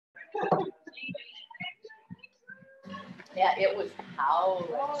Yeah, it was howling.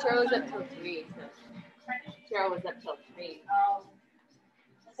 Cheryl was up till 3. So Cheryl was up till 3.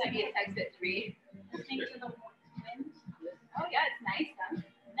 Sent me a text at 3. Oh yeah, it's nice, huh?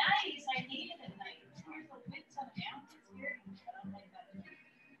 Nice. I needed it. Like, here's the wind so down.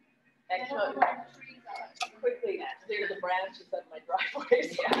 It's weird. Quickly clear the branches of my driveway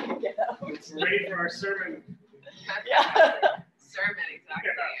so I can get out. It's ready for our sermon. Yeah. Sermon,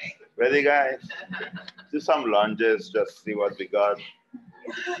 exactly. Ready, guys? Do some lunges, just see what we got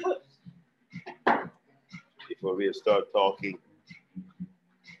before we start talking.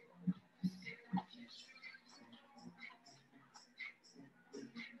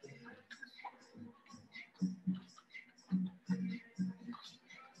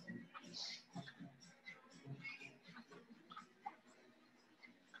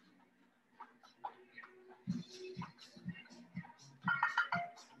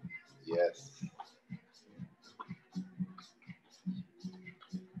 Yes.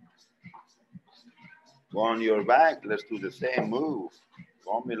 Go on your back. Let's do the same move.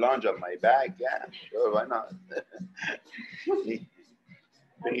 Want me lunge on my back? Yeah, sure. Why not?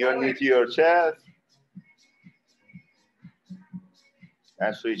 Bring your knee to your chest.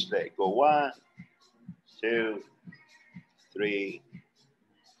 And switch leg. Go 1, 2, 3,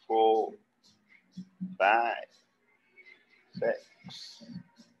 4, 5, 6,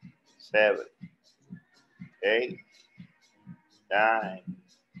 7, 8, 9,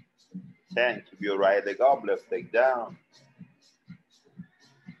 10. Keep your right leg up, left leg down.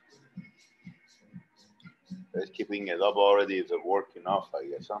 Just keeping it up already is a work enough, I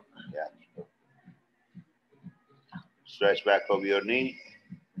guess, huh? Yeah. Stretch back over your knee.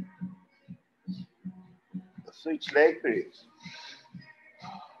 Switch leg, please.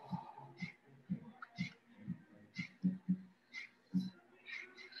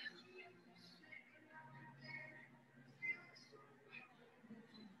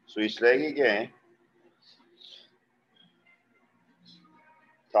 Switch leg again.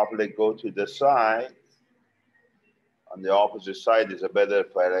 Top leg go to the side. On the opposite side is a better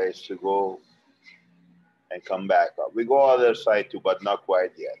place to go and come back up. We go other side too, but not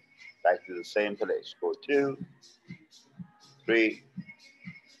quite yet. Back to the same place. Go 2, 3,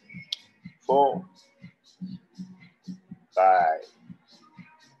 4, 5,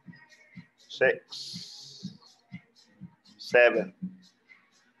 6, 7,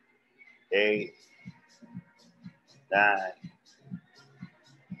 8, 9,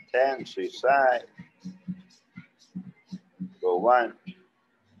 10. Switch side. Go 1,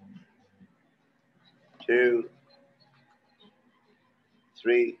 2,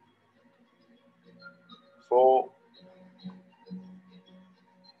 3, 4,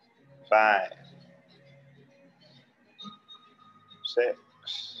 5, 6,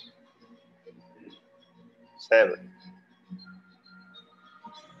 7,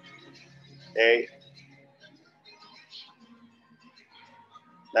 8,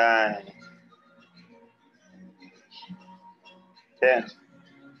 9, 10.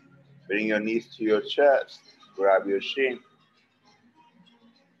 Bring your knees to your chest. Grab your shin.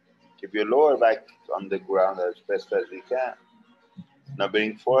 Keep your lower back on the ground as best as you can. Now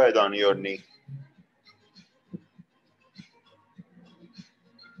bring forehead on your knee.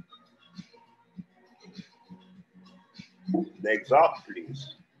 Legs up,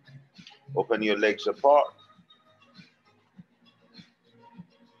 please. Open your legs apart.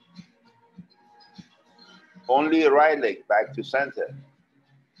 Only right leg back to center.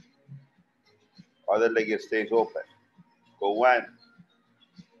 Other leg stays open. Go 1,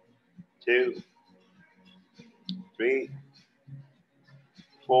 2, 3,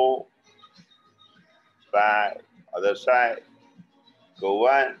 4, 5. Other side. Go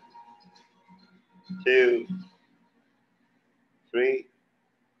 1, 2, 3,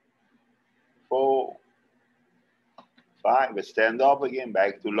 4, 5. Stand up again.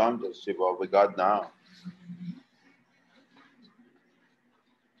 Back to lunges. See what we got now.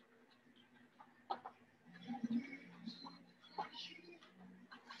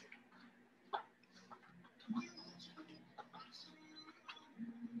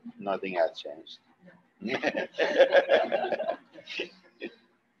 Nothing has changed.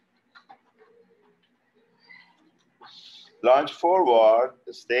 Lunge forward,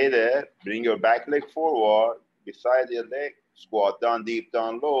 stay there, bring your back leg forward, beside your leg, squat down deep,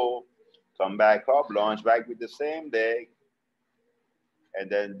 down low, come back up, lunge back with the same leg,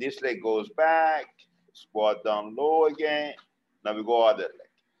 and then this leg goes back, squat down low again, now we go other leg.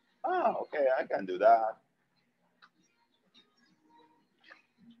 Oh, okay, I can do that.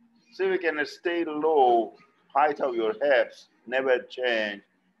 See, we can stay low, height of your hips, never change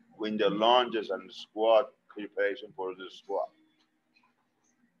when the lunges and the squat, preparation for the squat.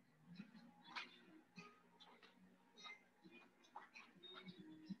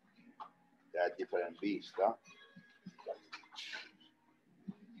 They are different beasts, huh?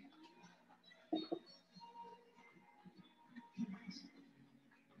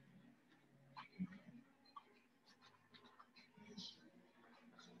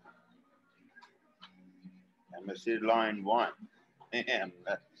 I'm gonna see line one. Damn.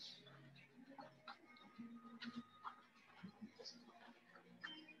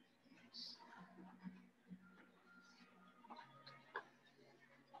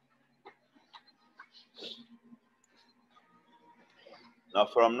 Now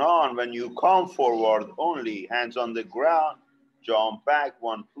from now on, when you come forward, only hands on the ground, jump back,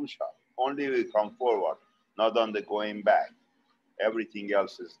 one push-up. Only we come forward, not on the going back. Everything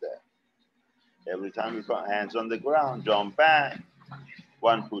else is there. Every time you put hands on the ground, jump back,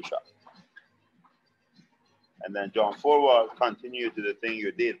 one push-up. And then jump forward, continue to the thing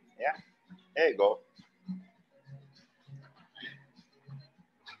you did. Yeah, there you go.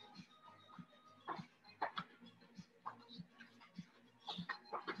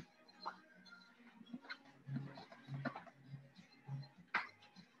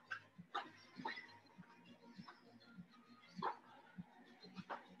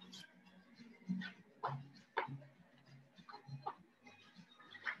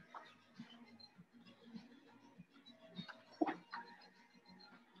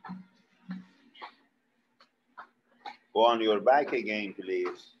 Go on your back again,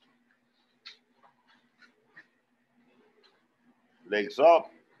 please. Legs up.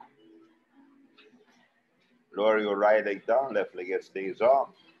 Lower your right leg down, left leg stays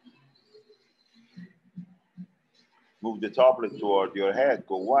up. Move the top leg toward your head.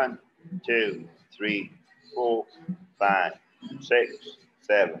 Go 1, 2, 3, 4, 5, 6,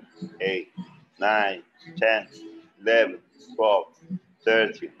 7, 8, 9, 10, 11, 12,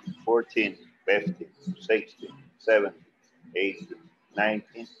 13, 14, 15, 16, 17, 18,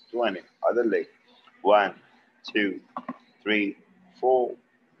 19, 20. Other leg. 1, 2, 3, 4,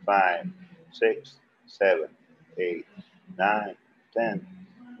 5, 6, 7, 8, 9, 10,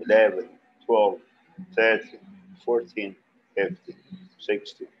 11, 12, 13, 14, 15,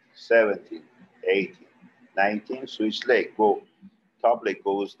 16, 17, 18, 19. Switch leg. Go. Top leg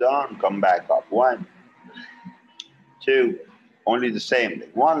goes down. Come back up. 1, 2. Only the same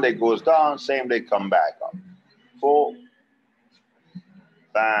leg. One leg goes down. Same leg come back up. 4,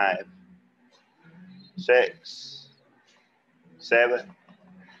 5, 6, 7,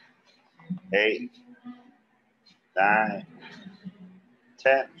 8, 9,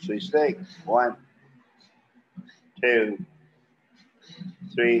 10. Switch leg. 1, 2,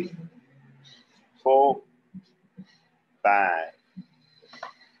 3, 4, 5,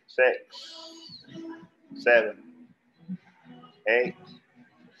 6, 7, 8,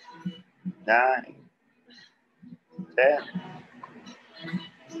 9, 10.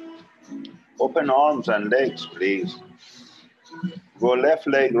 Open arms and legs, please. Go left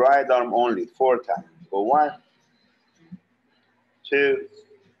leg, right arm only, 4 times. Go 1, 2,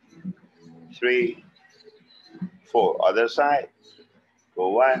 3, 4. Other side. Go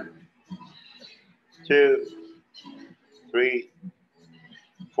 1, 2, 3,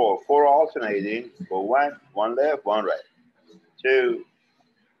 4. 4 alternating. Go 1, 1 left, 1 right. 2,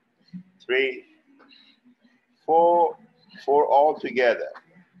 3, 4. 4 all together.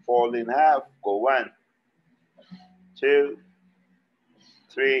 Fold in half. Go 1, 2,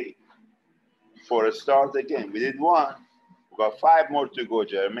 3, 4. Start again. We did 1. We got 5 more to go,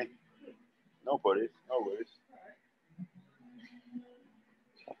 Jeremy. No worries. No worries.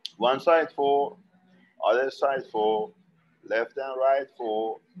 One side 4, other side 4, left and right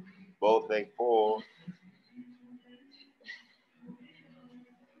 4, both leg 4.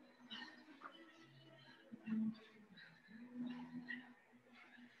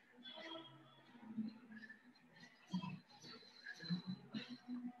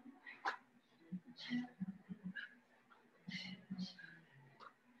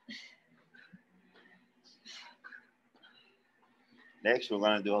 Next, we're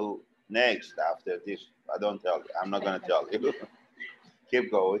gonna do next after this. I don't tell you. I'm not gonna tell you.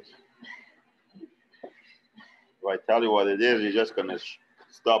 Keep going. If I tell you what it is, you're just gonna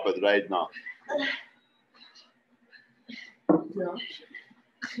stop it right now. No.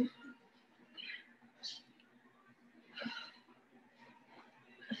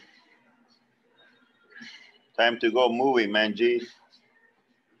 Time to go movie, Manji.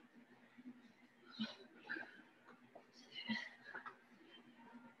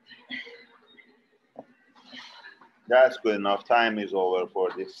 That's good enough. Time is over for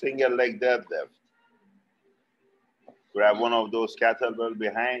this single leg deadlift. Grab one of those kettlebell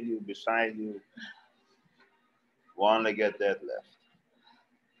behind you, beside you. One-legged deadlift.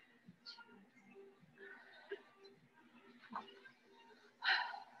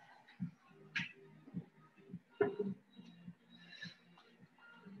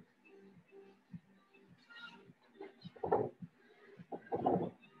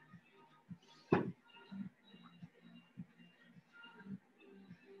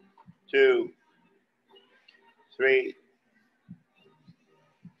 Two, 3,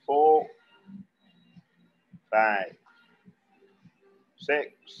 4, 5,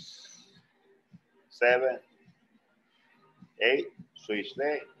 6, 7, 8. Switch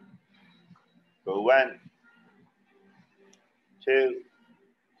leg. Go 1, 2,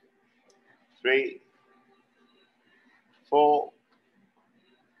 3, 4,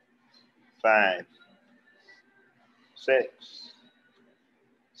 5, 6,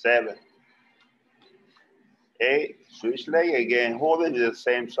 7, 8. Switch leg again. Hold it to the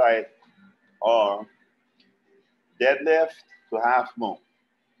same side arm. Deadlift to half moon.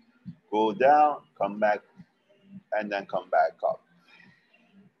 Go down, come back, and then come back up.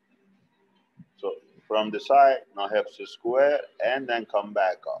 So from the side, now hips to square, and then come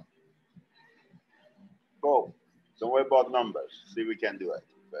back up. Go. Don't worry about numbers. See if we can do it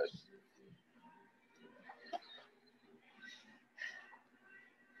first.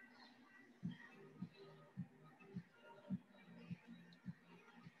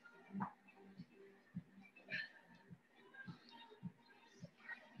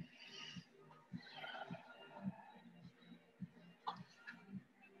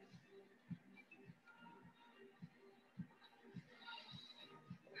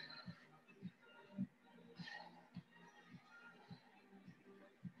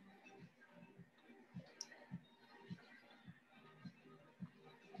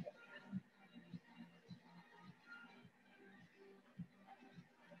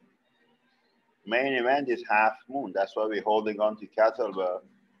 Main event is half moon. That's why we're holding on to kettlebell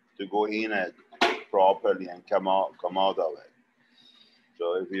to go in it properly and come out of it.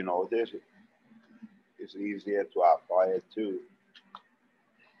 So if you notice, it's easier to apply it too.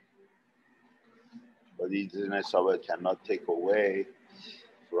 But the easiness of it cannot take away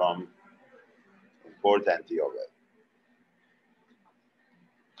from the importance of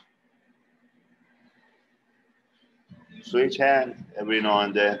it. Switch hand every now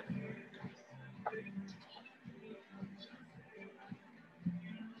and then.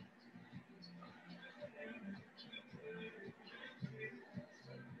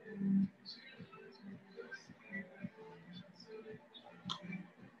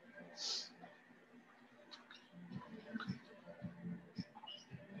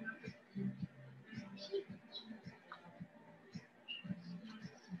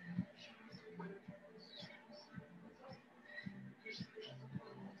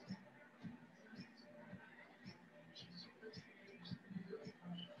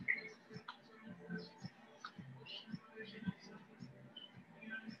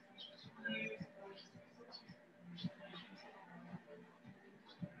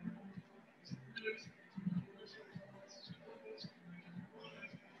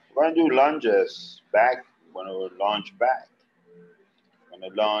 We're going to do lunges back. When we launch back. When we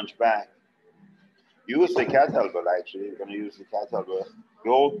launch back. Use the kettlebell actually. We're going to use the kettlebell.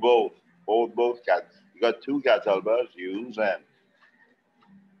 You hold both. Hold both cat. You got two kettlebells. Use them.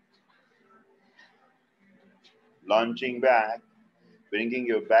 Lunging back. Bringing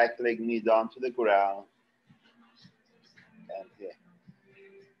your back leg knee down to the ground. And here.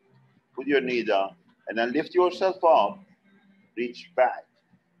 Put your knee down. And then lift yourself up. Reach back.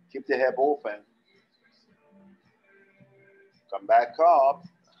 Keep the hip open. Come back up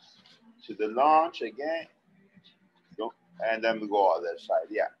to the launch again. And then we go other side.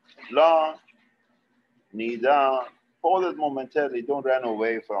 Yeah. Launch. Knee down. Hold it momentarily. Don't run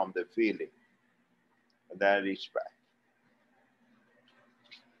away from the feeling. And then reach back.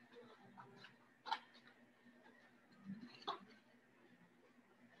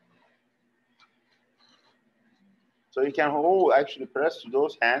 So you can actually press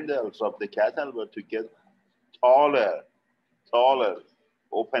those handles of the kettlebell to get taller,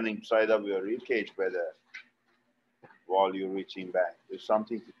 opening side of your rib cage better while you're reaching back. There's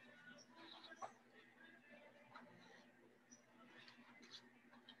something.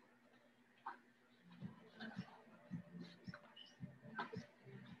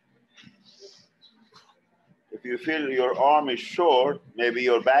 If you feel your arm is short, maybe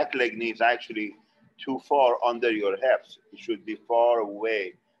your back leg needs actually too far under your hips. It should be far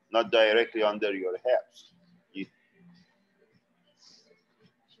away, not directly under your hips.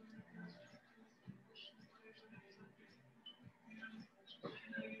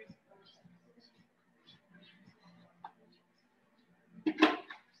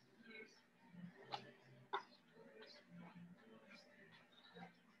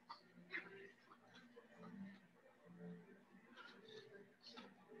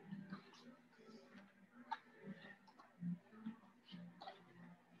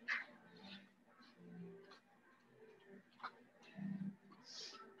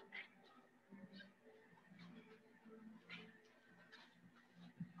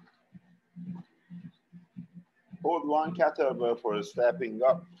 Hold one kettlebell for stepping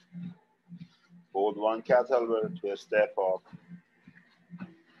up. Hold one kettlebell to a step up.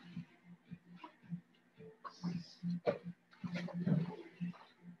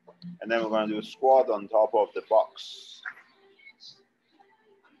 And then we're going to do a squat on top of the box.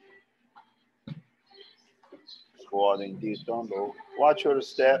 Squatting deep down low. Watch your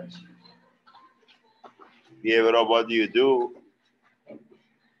steps. Be aware of what you do.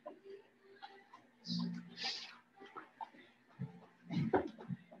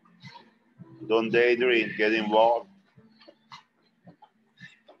 Don't daydream, get involved.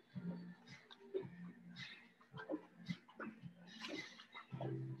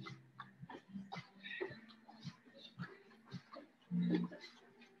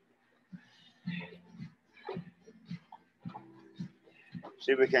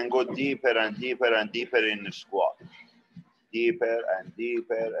 See if we can go deeper and deeper and deeper in the squat. Deeper and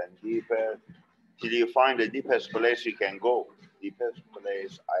deeper and deeper till you find the deepest place you can go. Deepest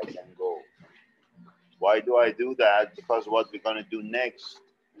place I can go. Why do I do that? Because what we're going to do next,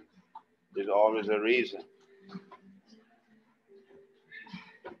 there's always a reason.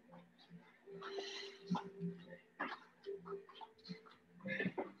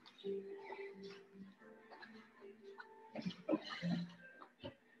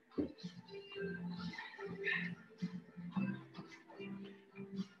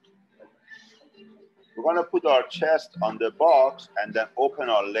 We're going to put our chest on the box and then open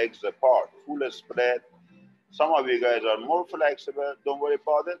our legs apart. Full spread. Some of you guys are more flexible. Don't worry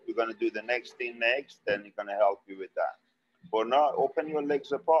about it. We're going to do the next thing next. Then it's going to help you with that. For now, open your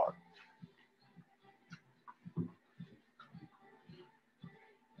legs apart.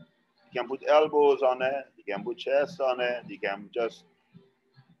 You can put elbows on it. You can put chest on it. You can just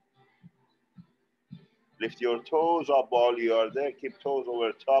lift your toes up while you are there. Keep toes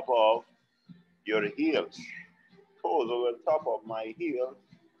over top of your heels. Toes over top of my heels.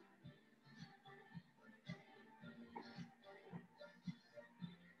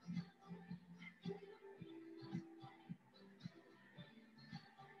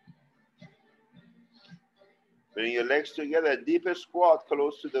 Bring your legs together. Deeper squat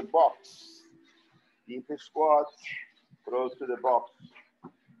close to the box. Deeper squat close to the box.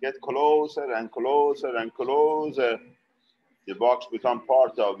 Get closer and closer and closer. The box becomes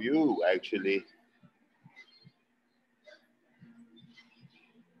part of you, actually.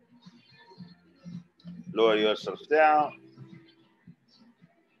 Lower yourself down.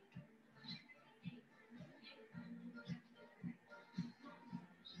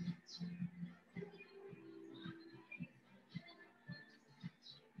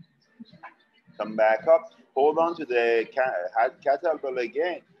 Come back up. Hold on to the kettlebell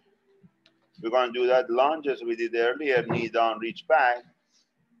again. We're going to do that lunge as we did earlier. Knee down, reach back.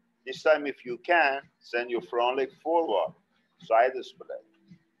 This time, if you can, send your front leg forward. Side split.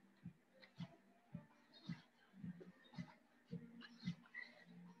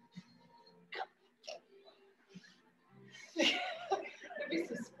 There'd be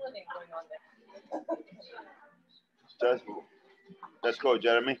some splitting going on there. Just, let's go,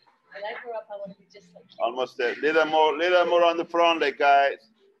 Jeremy. When I grow up, I want to be just like you. Almost there. Little more on the front leg, guys.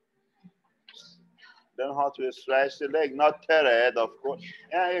 Learn how to stretch the leg, not tear it, of course.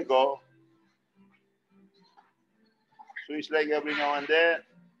 There you go. Switch leg every now and then.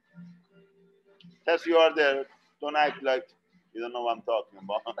 Test you are there. Don't act like you don't know what I'm talking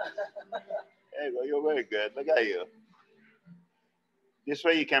about. There you go. You're very good. Look at you. This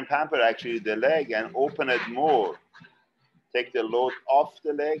way you can pamper actually the leg and open it more. Take the load off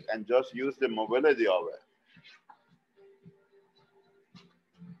the leg and just use the mobility of it.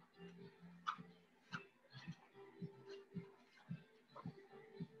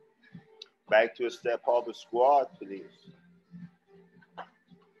 Back to a step up squat, please.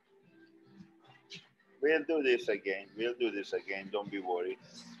 We'll do this again. We'll do this again. Don't be worried.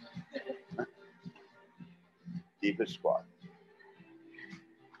 Deeper squat.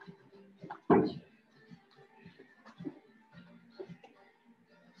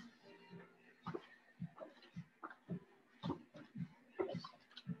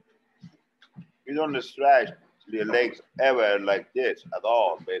 You don't stretch your legs ever like this at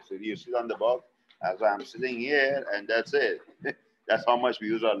all, basically. You sit on the box as I'm sitting here, and that's it. That's how much we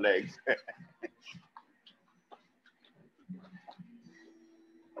use our legs.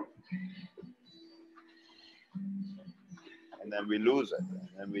 And then we lose it, and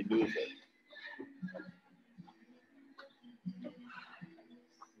then we lose it.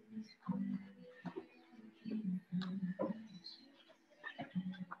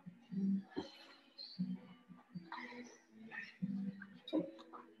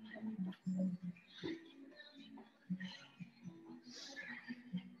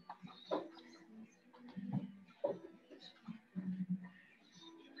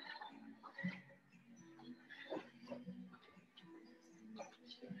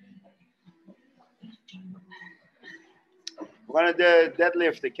 We're gonna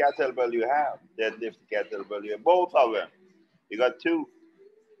deadlift the kettlebell you have. Deadlift the kettlebell you have. Both of them. You got two.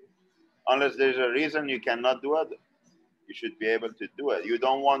 Unless there's a reason you cannot do it, you should be able to do it. You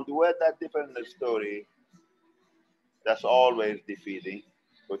don't want to do it, that's different story. That's always defeating.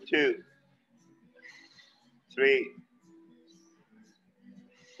 For 2, 3,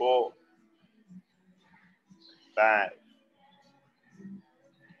 4, 5,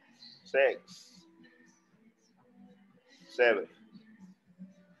 6, 7,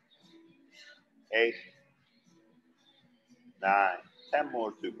 8, 9, 10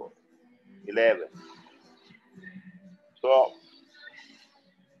 more to go. 11, 12,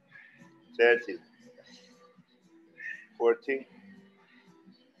 13, 14,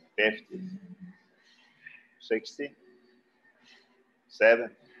 15, 16,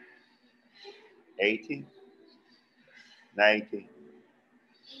 17, 18, 19,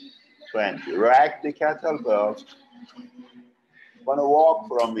 20. Rack the kettlebells. You're gonna walk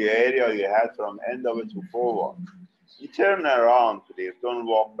from the area you had from end of it to forward. You turn around, please. Don't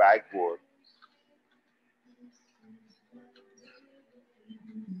walk backward.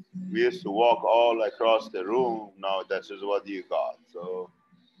 We used to walk all across the room. Now this is what you got. So,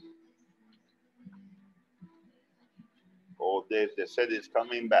 oh, they said it's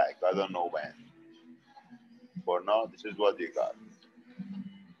coming back. I don't know when. For now, this is what you got.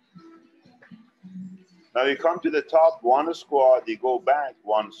 Now you come to the top, 1 squat. You go back,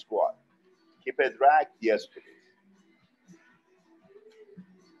 1 squat. Keep it racked, yes, please.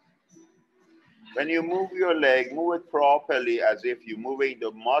 When you move your leg, move it properly as if you're moving the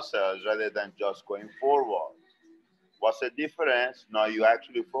muscles rather than just going forward. What's the difference? Now you're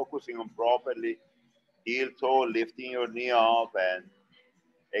actually focusing on properly heel toe, lifting your knee up and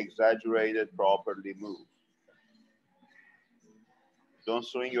exaggerated properly move. Don't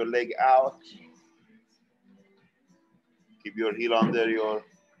swing your leg out. Keep your heel under your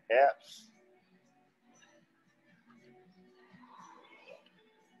hips.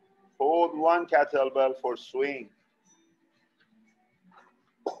 Hold 1 kettlebell for swing.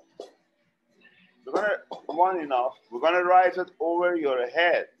 We're gonna, 1 enough. We're gonna rise it over your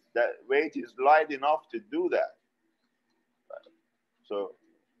head. That weight is light enough to do that. So,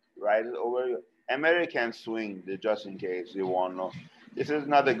 rise it over your American swing, just in case you want to know. This is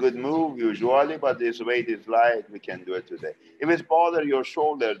not a good move usually, but this weight is light. We can do it today. If it's bother your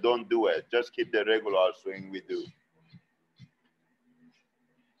shoulder, don't do it. Just keep the regular swing we do.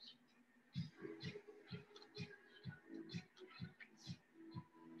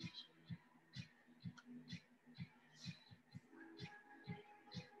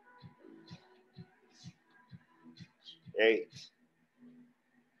 Eight,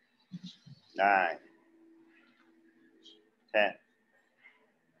 9, 10,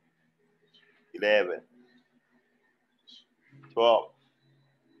 11, 12,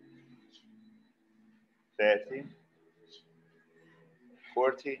 13,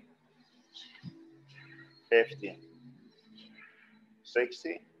 14, 15,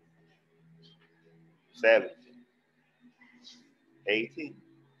 16, 17, 18,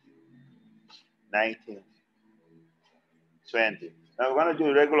 19, 20. Now we're going to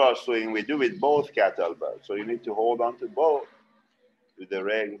do regular swing. We do with both kettlebells. So you need to hold on to both with the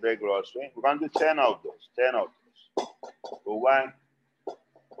regular swing. We're going to do 10 of those. 10 of those. So 1,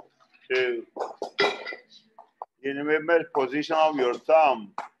 2. You remember position of your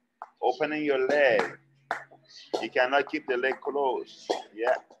thumb, opening your leg. You cannot keep the leg closed.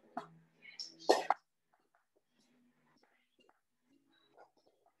 Yeah.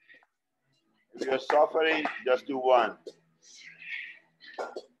 If you're suffering, just do 1. We're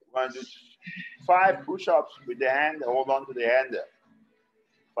going to do 5 push-ups with the hand. Hold on to the handle.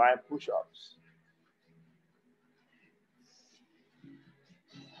 5 push-ups.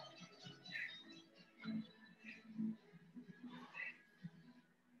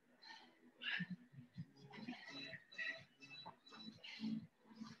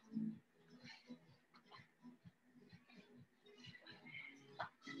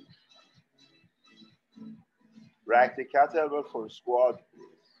 Rack the kettlebell for squat.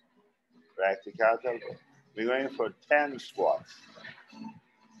 Rack the kettlebell. We're going for 10 squats.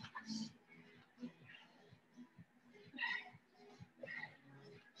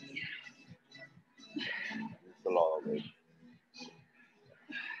 It's a lot of weight.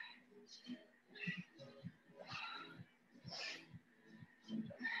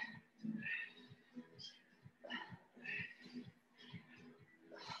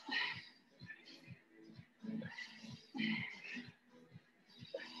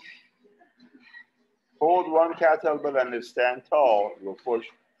 Hold 1 kettlebell and stand tall. We'll push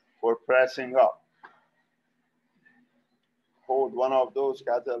for pressing up. hold one of those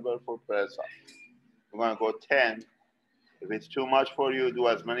kettlebell for press up. We're going to go 10. If it's too much for you, do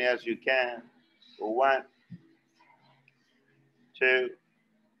as many as you can. Go 1, 2,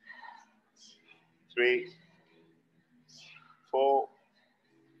 3, 4,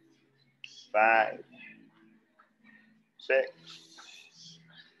 5, 6,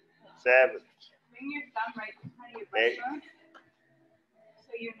 7. Bring your thumb right in front of your 8, breastbone,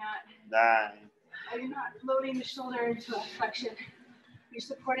 so you're not 9. You're not loading the shoulder into a flexion. You're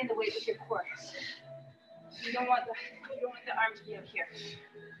supporting the weight with your core. You don't want the arm to be up here.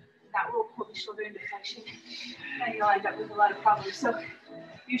 That will pull the shoulder into flexion, and you'll end up with a lot of problems. So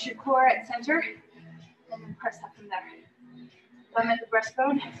use your core at center, and then press up from there. Thumb at the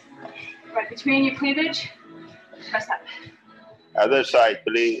breastbone, right between your cleavage. Press up. Other side,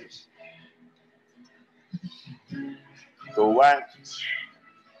 please. Go 1,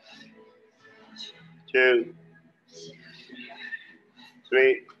 2,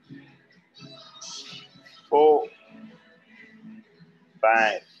 3, 4,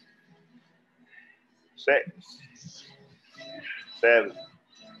 5, 6, 7,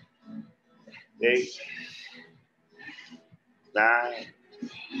 8, 9,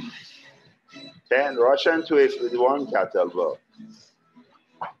 10. Russian twist with one kettlebell.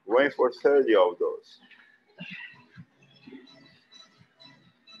 Going for 30 of those.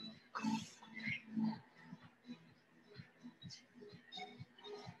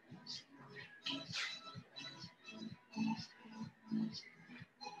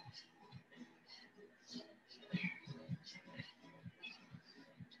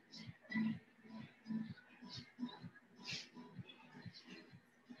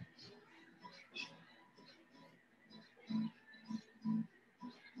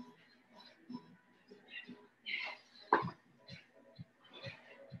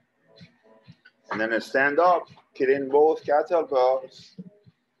 And then stand up, clean both kettlebells.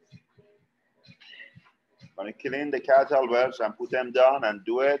 Gonna clean the kettlebells and put them down and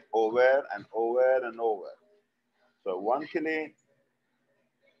do it over and over and over. So one clean,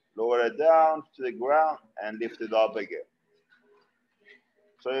 lower it down to the ground and lift it up again.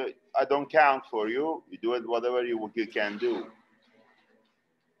 So I don't count for you. You do it whatever you can do.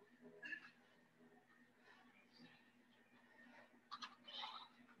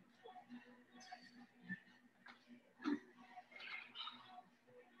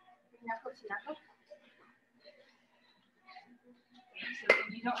 Knuckle to knuckle. So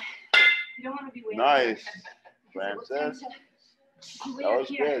you don't want to be way Nice, Francis. That was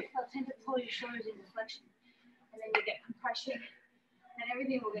good. They'll tend to pull your shoulders into flexion, and then you get compression, and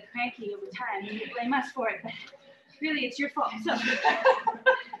everything will get cranky over time. And you blame us for it, but really it's your fault. So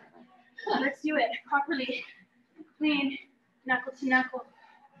let's do it properly, clean, knuckle to knuckle.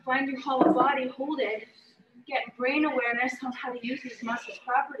 Find your hollow body, hold it. Get brain awareness on how to use these muscles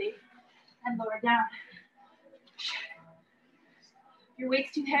properly, and lower down. If your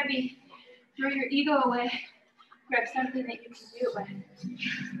weight's too heavy, throw your ego away. Grab something that you can do it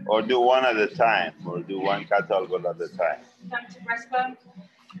with. Or do one at a time, or do one kettlebell at a time. Thumb to breastbone,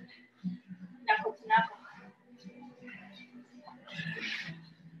 knuckle to knuckle.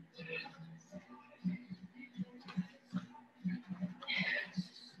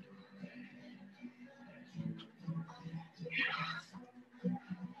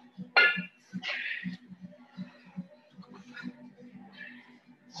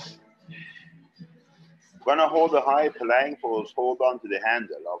 Gonna hold a high plank pose, hold on to the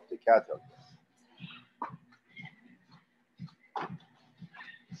handle of the kettlebell.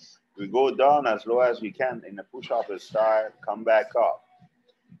 We go down as low as we can in a push-up style, come back up.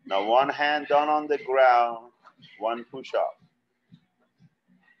 Now one hand down on the ground, one push-up.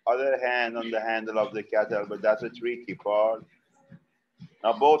 Other hand on the handle of the kettlebell, that's a tricky part.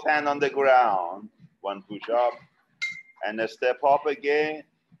 Now both hands on the ground, one push-up, and a step up again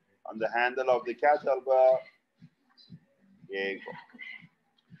on the handle of the kettlebell. There you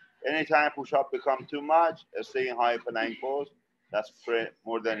go. Anytime push-up become too much, stay in high plank pose. That's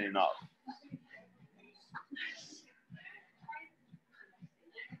more than enough.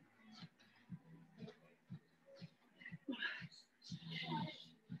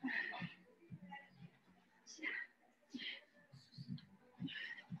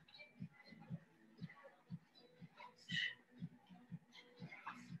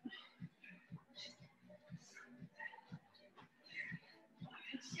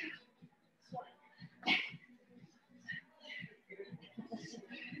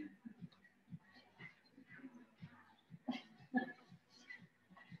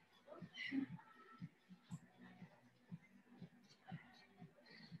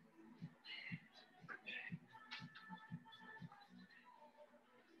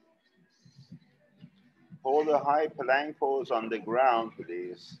 hold a high plank pose on the ground,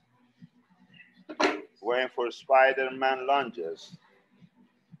 please. Going for Spider-Man lunges.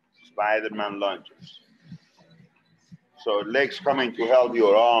 Spider-Man lunges. So legs coming to help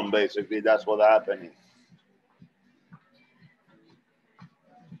your arm, basically. That's what's happening.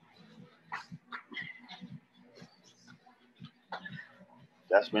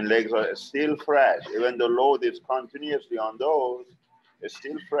 That's when legs are still fresh. Even the load is continuously on those, it's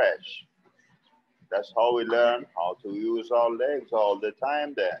still fresh. That's how we learn how to use our legs all the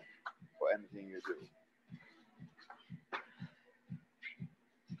time then, for anything you do.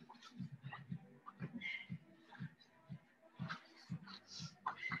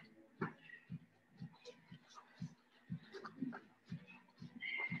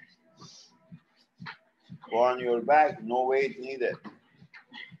 Go on your back, no weight needed.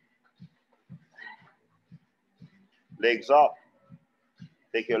 Legs up.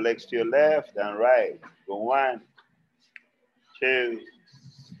 Take your legs to your left and right. Go 1, 2,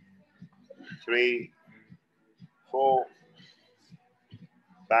 3, 4,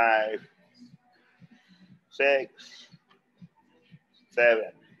 5, 6, 7,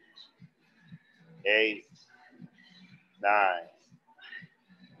 8, 9,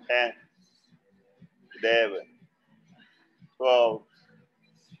 10, 11, 12,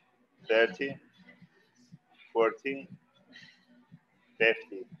 13, 14,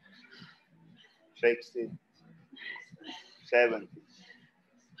 15, 16, 17,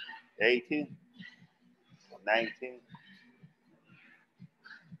 18, 19,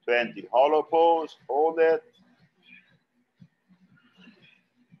 20. Hollow pose, hold it.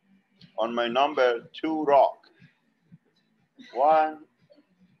 On my number 2, rock. 1,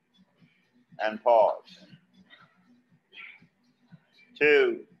 and pause.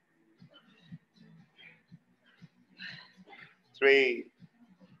 2, 3,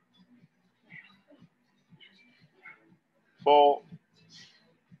 4,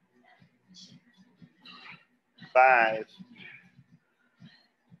 5,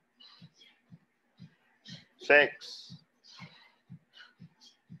 6,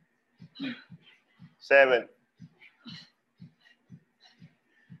 7,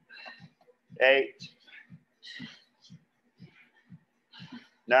 8,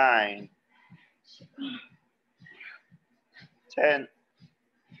 9, 10.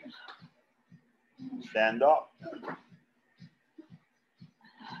 Stand up.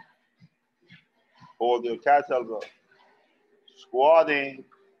 Hold your kettlebell. Squatting.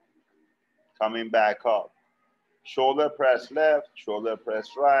 Coming back up. Shoulder press left, shoulder press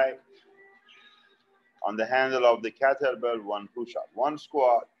right. On the handle of the kettlebell, 1 push-up. 1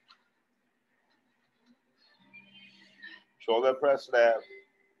 squat. Shoulder press left,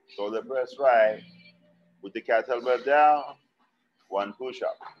 shoulder press right. Put the kettlebell down, 1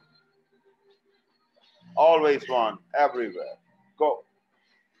 push-up. Always 1, everywhere. Go.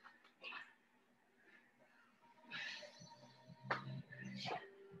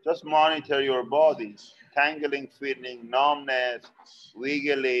 Just monitor your body. Tangling feeling, numbness,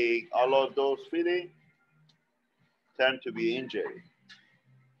 wiggling, all of those feelings tend to be injury.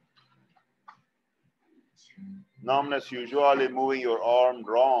 Numbness usually moving your arm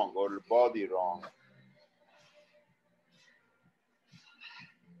wrong or the body wrong.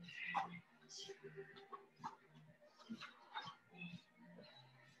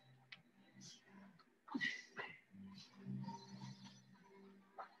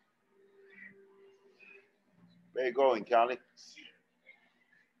 Where you going, Callie?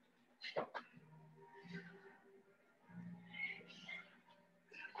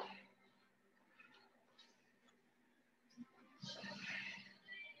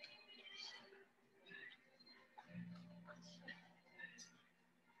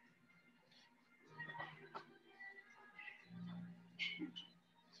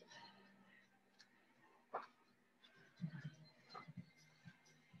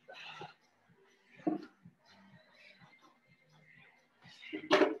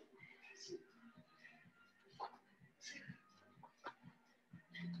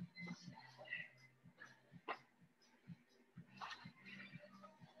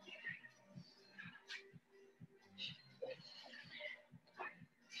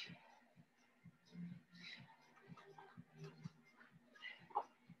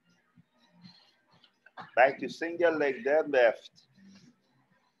 Back to single leg deadlift.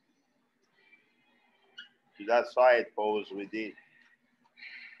 To that side pose we did.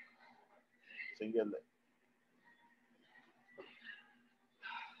 Single leg.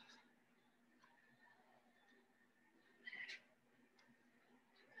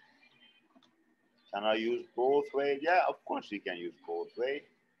 Can I use both ways? Yeah, of course you can use both ways.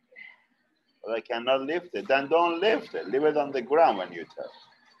 But I cannot lift it. Then don't lift it. Leave it on the ground when you touch.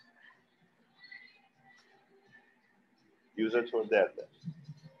 Use it for deadlift.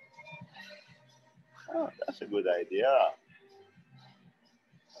 Oh, that's a good idea.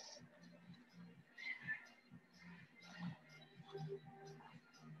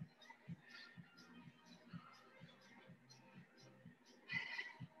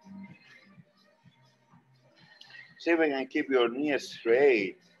 See if you can keep your knee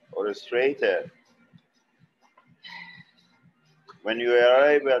straight or straighter. When you are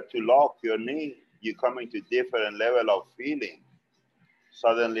able to lock your knee, you come into different level of feeling.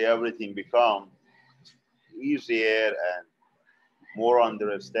 Suddenly everything becomes easier and more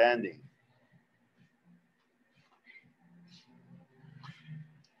understanding.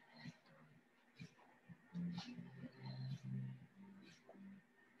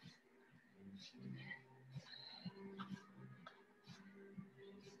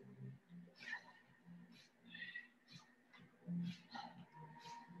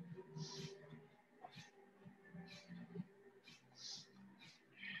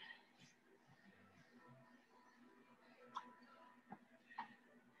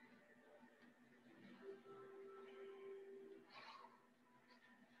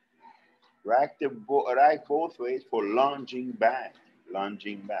 Rack both ways for lunging back.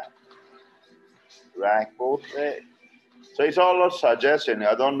 Lunging back. Rack both ways. So it's all a suggestion.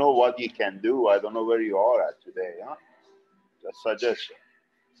 I don't know what you can do. I don't know where you are at today. Huh? Just suggestion.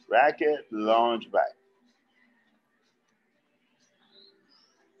 Rack it, lunge back.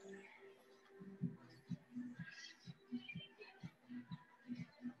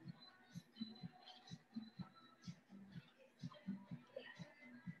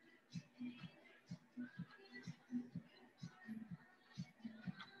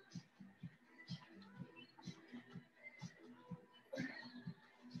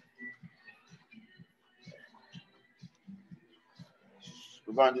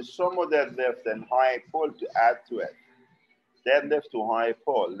 We're going to do some more deadlift and high pull to add to it. Deadlift to high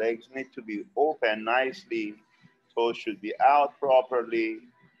pull. Legs need to be open nicely. Toes should be out properly.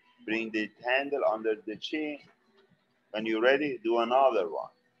 Bring the handle under the chin. When you're ready, do another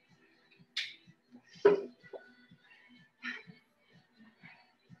one.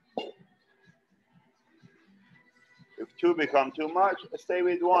 If two become too much, stay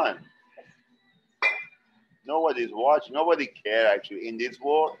with one. Nobody's watching. Nobody cares actually. In this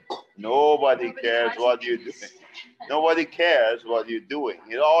world, nobody cares what you're doing. Nobody cares what you're doing.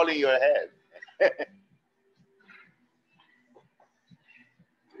 It's all in your head.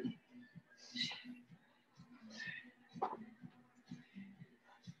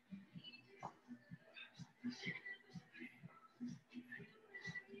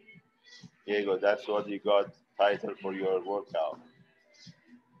 Here you go. That's what you got title for your workout.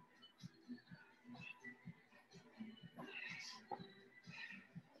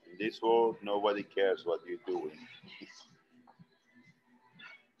 In this world, nobody cares what you're doing.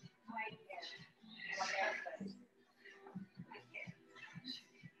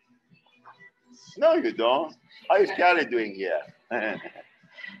 No, you don't. How is Kelly doing here?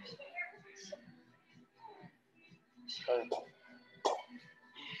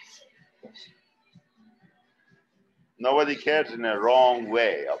 Nobody cares in a wrong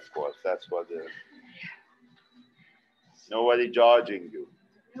way, of course. That's what nobody judging you.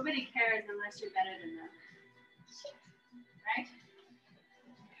 Nobody cares unless you're better than them. Right?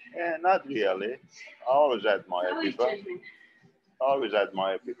 Yeah, not really. I always admire people. Judgment. I always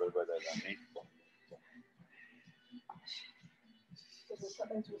admire people better than me.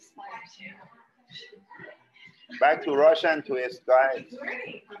 Back to Russian twist, guys.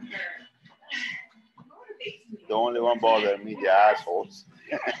 The only one bothering me, the assholes.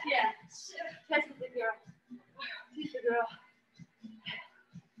 Yeah. Test the girl. Teach the girl.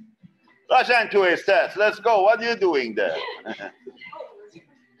 Russian twist test. Let's go. What are you doing there?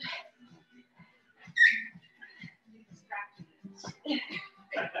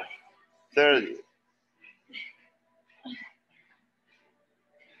 30.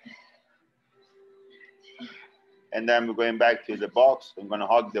 And then we're going back to the box. I'm going to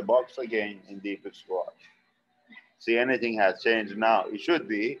hug the box again in deep squat. See, anything has changed now. It should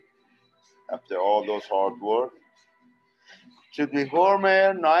be, after all those hard work. Should be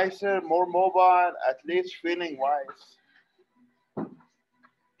warmer, nicer, more mobile, at least feeling wise.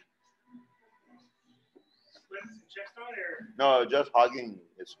 No, just hugging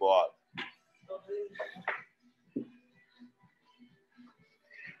the squat.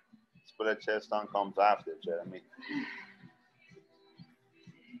 Split chest down comes after, Jeremy.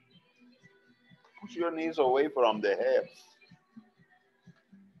 Push your knees away from the hips.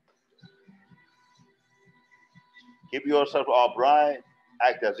 Keep yourself upright.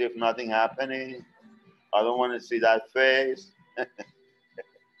 Act as if nothing happening. I don't want to see that face.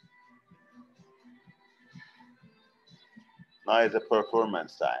 Now is a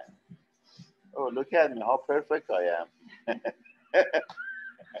performance time. Oh, look at me, how perfect I am.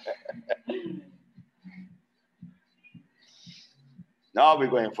 Now we're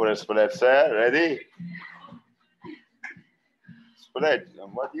going for a split, sir. Ready? Split.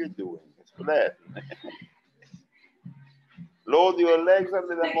 What are you doing? Split. Load your legs a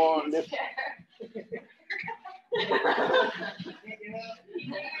little more. Lift.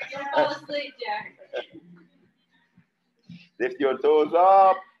 Fall asleep, Jack. Lift your toes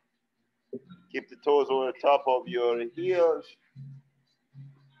up. Keep the toes over the top of your heels.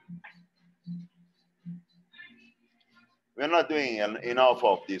 We're not doing enough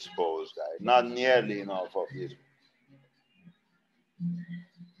of this pose, guys. Not nearly enough of this.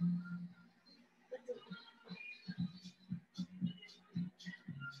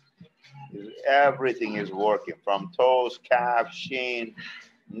 Everything is working from toes, calf, shin,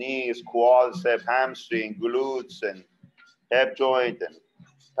 knees, quadriceps, hamstring, glutes, and hip joint, and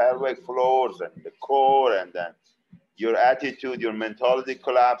pelvic floors, and the core, and then your attitude, your mentality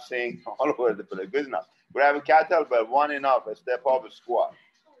collapsing all over the place. Good enough. Grab a kettlebell, one enough, a step up, a squat.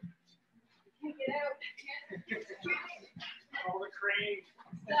 Can't get out. All the crane.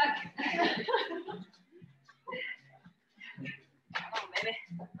 Stuck. Oh, baby.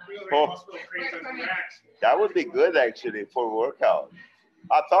 Hospital cranes on the racks. That would be good actually for workout.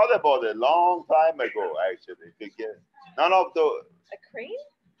 I thought about it a long time ago actually to get none of the A crane?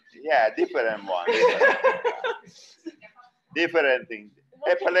 yeah different one. Different thing.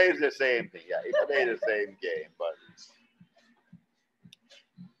 It plays the same thing. Yeah, it plays the same game, but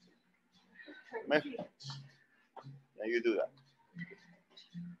yeah, you do that.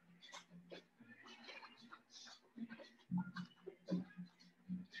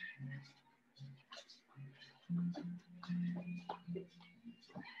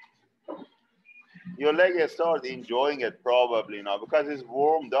 Your leg has started enjoying it probably now because it's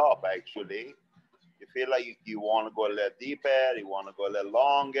warmed up actually. You feel like you want to go a little deeper, you want to go a little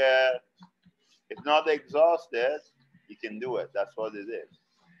longer. If not exhausted, you can do it. That's what it is.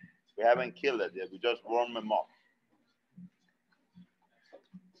 We haven't killed it yet. We just warm them up.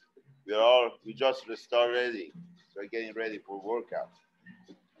 We just start ready. We're getting ready for workout.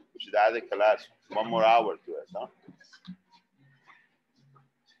 We should add a class, 1 more hour to it, huh?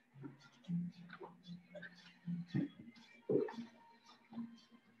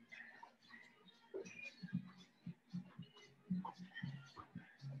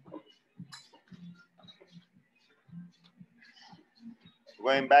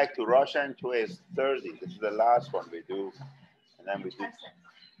 Going back to Russian twist 30. This is the last one we do. And then we do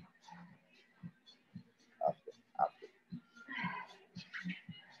after.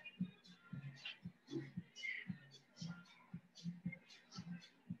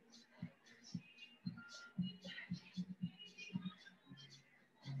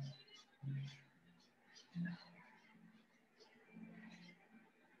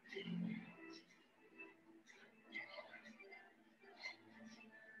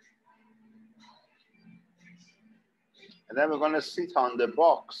 And then we're going to sit on the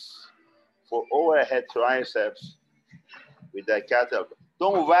box for overhead triceps with the kettlebell.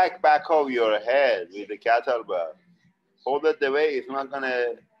 Don't whack back of your head with the kettlebell. Hold it the way it's not going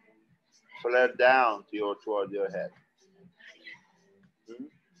to flare down to toward your head. Hmm?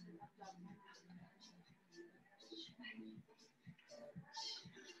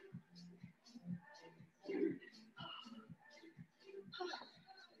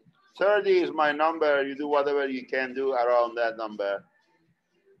 $30 is my number. You do whatever you can do around that number.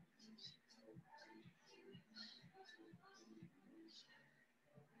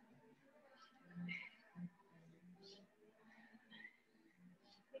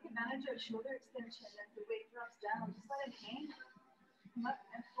 Take advantage of shoulder extension as the weight drops down. Just let it hang. Come up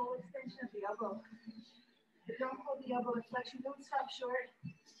and full extension of the elbow. But don't hold the elbow in flexion. Don't stop short.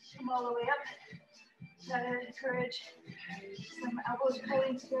 Come all the way up. Try to encourage some elbows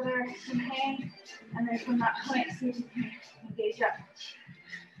pulling together, some hang, and then from that point, see if you can engage up.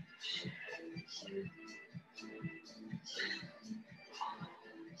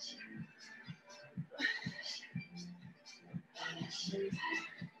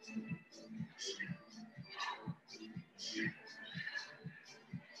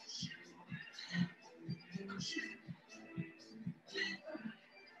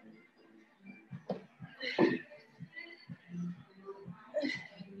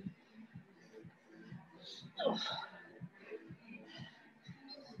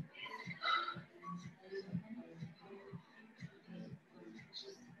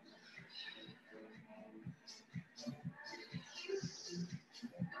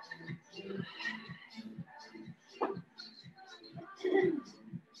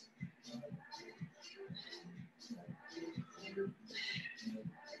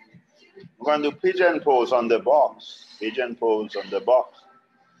 We're going to do pigeon pose on the box. Pigeon pose on the box.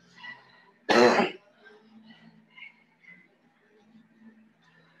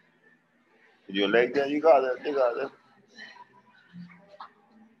 With your leg there, you got it, you got it.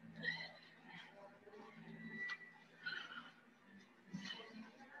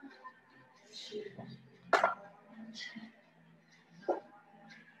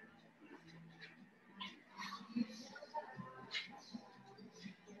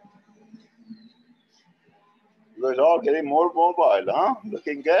 You guys all getting more mobile, huh?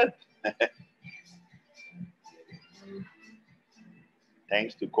 Looking good.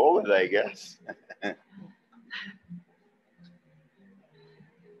 Thanks to COVID, I guess.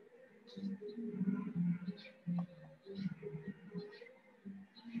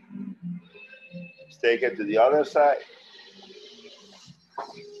 Let's take it to the other side.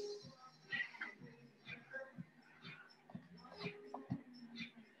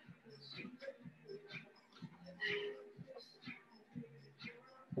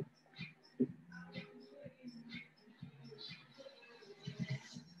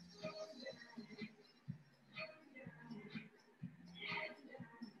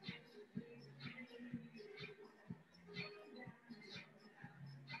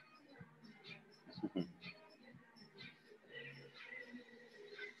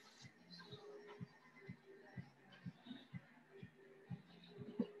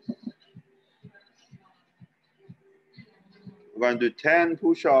 We're going to do 10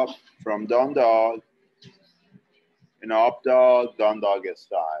 push-ups from down dog, up dog, down dog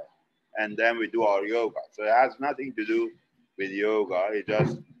style. And then we do our yoga. So it has nothing to do with yoga. It's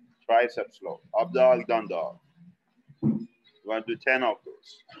just tricep flow. Up dog, down dog. We're going to do 10 of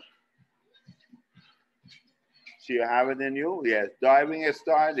those. So you have it in you? Yes. Diving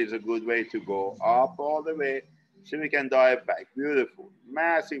style is a good way to go up all the way. So we can dive back. Beautiful.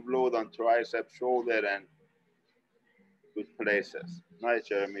 Massive load on tricep, shoulder, and good places. Nice,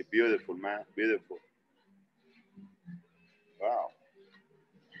 Jeremy. Beautiful, man. Beautiful. Wow.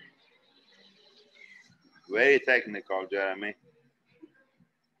 Very technical, Jeremy.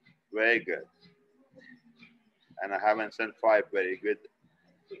 Very good. And I haven't sent 5 very good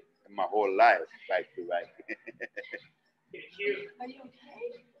in my whole life, back to back. Are you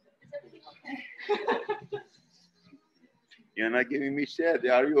okay? Is everything okay? You're not giving me shit.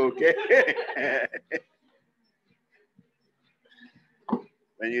 Are you okay?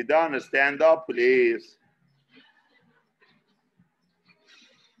 When you're done, stand up, please.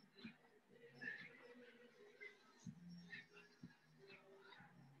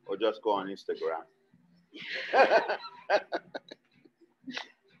 Or just go on Instagram.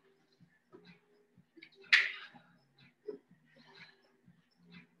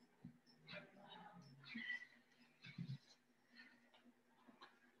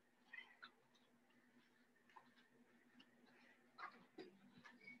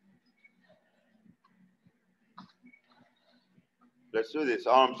 Let's do this.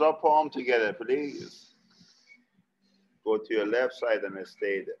 Arms up, palm together, please. Go to your left side and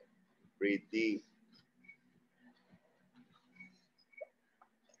stay there. Breathe deep.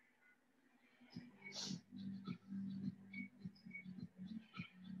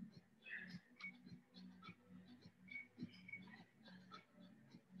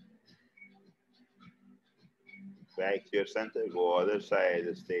 Back to your center. Go other side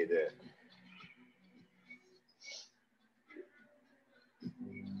and stay there.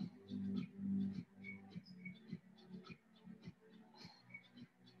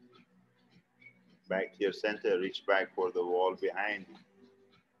 Back to your center, reach back for the wall behind you.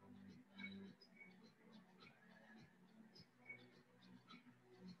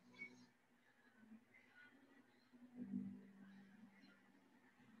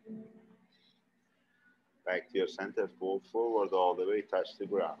 Back to your center, fold forward all the way, touch the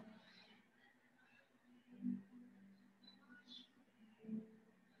ground.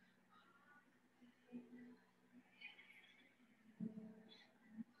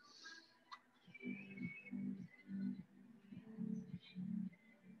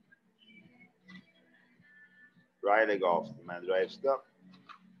 Right leg off, the man drives up.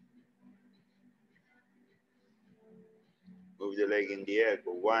 Move the leg in the air,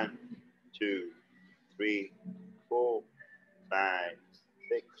 go 1, 2, 3, 4, 5,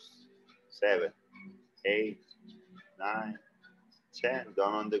 6, 7, 8, 9, 10.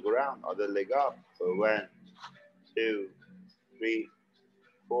 Down on the ground, other leg up. Go 1, 2, 3,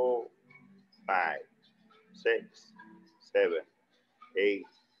 4, 5, 6, 7, 8,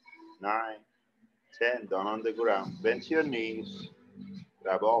 9, 10. Down on the ground. Bend your knees.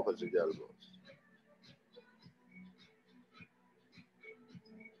 Grab opposite elbows.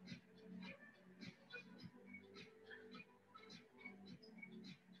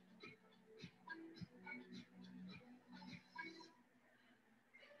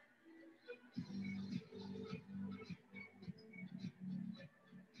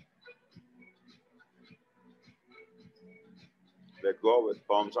 Let go with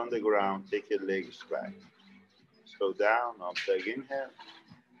palms on the ground. Take your legs back. Slow down. Uptake, inhale.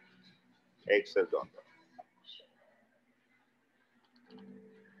 Exhale, down.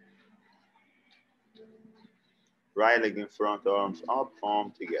 Right leg in front, arms up,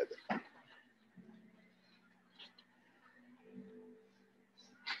 palm together.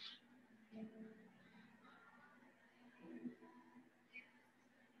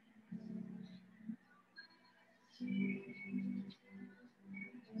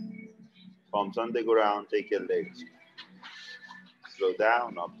 Palms on the ground, take your legs. Slow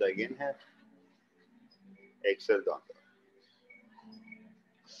down, uptake, inhale. Exhale, down.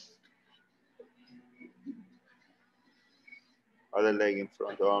 Other leg in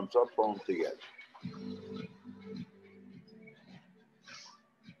front, arms up, palm together.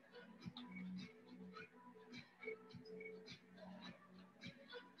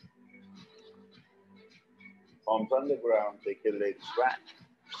 Palms on the ground, take your legs back.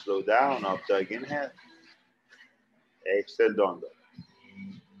 Slow down, uptake, inhale. Exhale, down.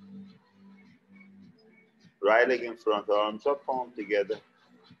 Right leg in front, arms up, palm together.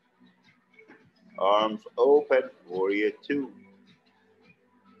 Arms open, warrior two.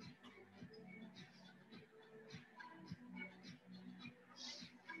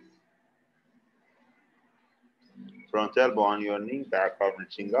 Front elbow on your knee, back arm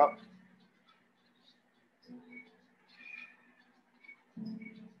reaching up.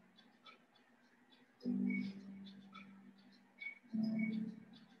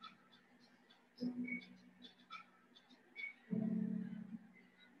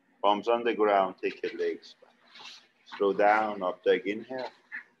 Palms on the ground, take your legs back. Slow down, uptake, inhale.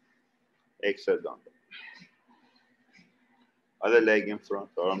 Exhale, down. Other leg in front,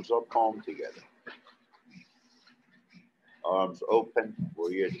 arms up, palm together. Arms open,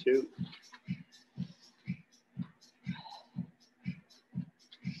 warrior two.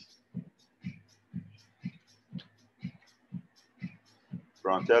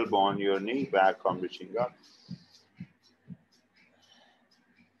 Front elbow on your knee, back arm reaching up.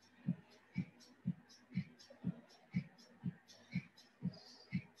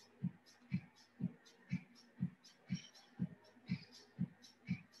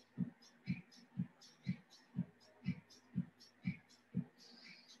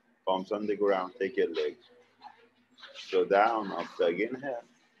 Palms on the ground, take your legs. Slow down, uptake, inhale.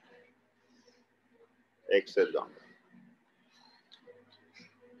 Exhale, down.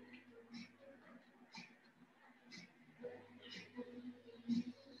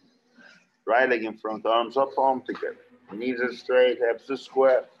 Right leg in front, arms up, palm together. Knees are straight, hips are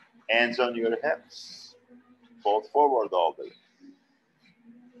square. Hands on your hips. Fold forward all the way.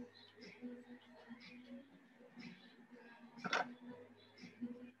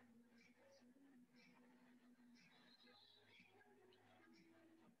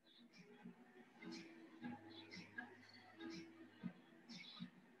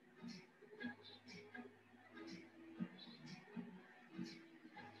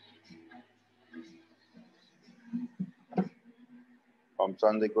 Palms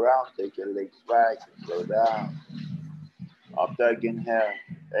on the ground, take your legs back, slow down. Uptake, inhale,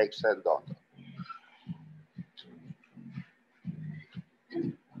 exhale, down.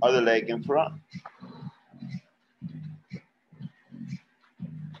 Other leg in front.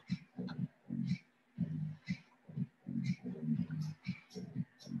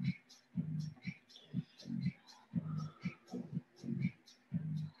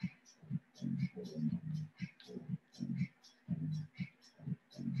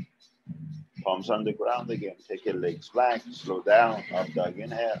 Palms on the ground again. Take your legs back, slow down, uptake,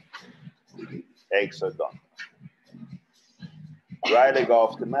 inhale, exhale, down. Right leg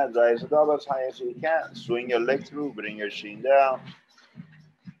off the mat, rise it up as high as you can. Swing your leg through, bring your shin down.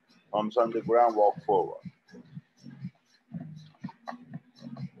 Palms on the ground, walk forward.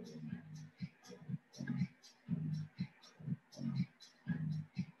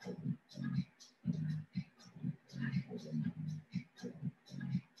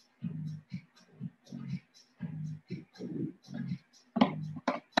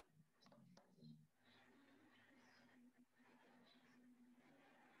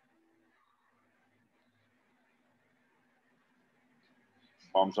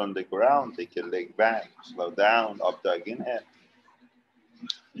 Palms on the ground, take your leg back, slow down, uptake, inhale,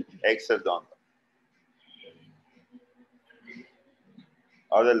 exhale, down.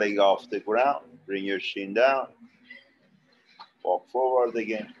 Other leg off the ground, bring your shin down, walk forward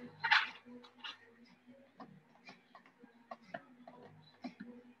again.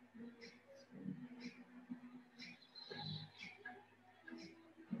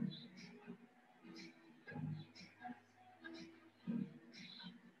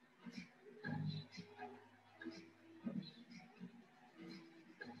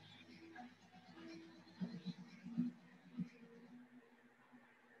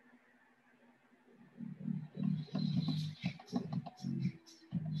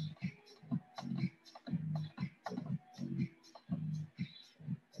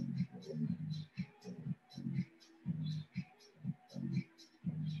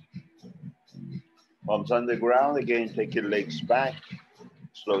 Palms on the ground. Again, take your legs back.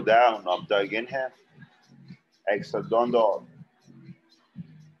 Slow down. Up dog inhale. Exhale, down dog.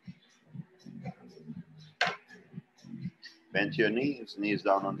 Bend your knees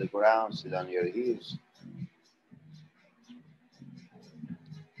down on the ground. Sit on your heels.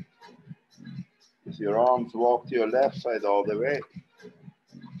 With your arms, walk to your left side all the way.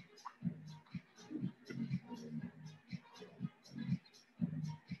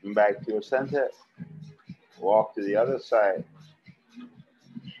 And back to your center. Walk to the other side.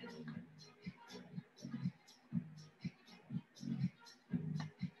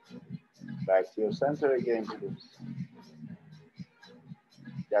 Back to your center again, please.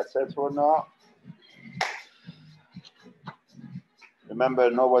 That's it for now.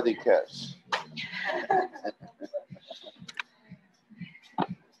 Remember, nobody cares.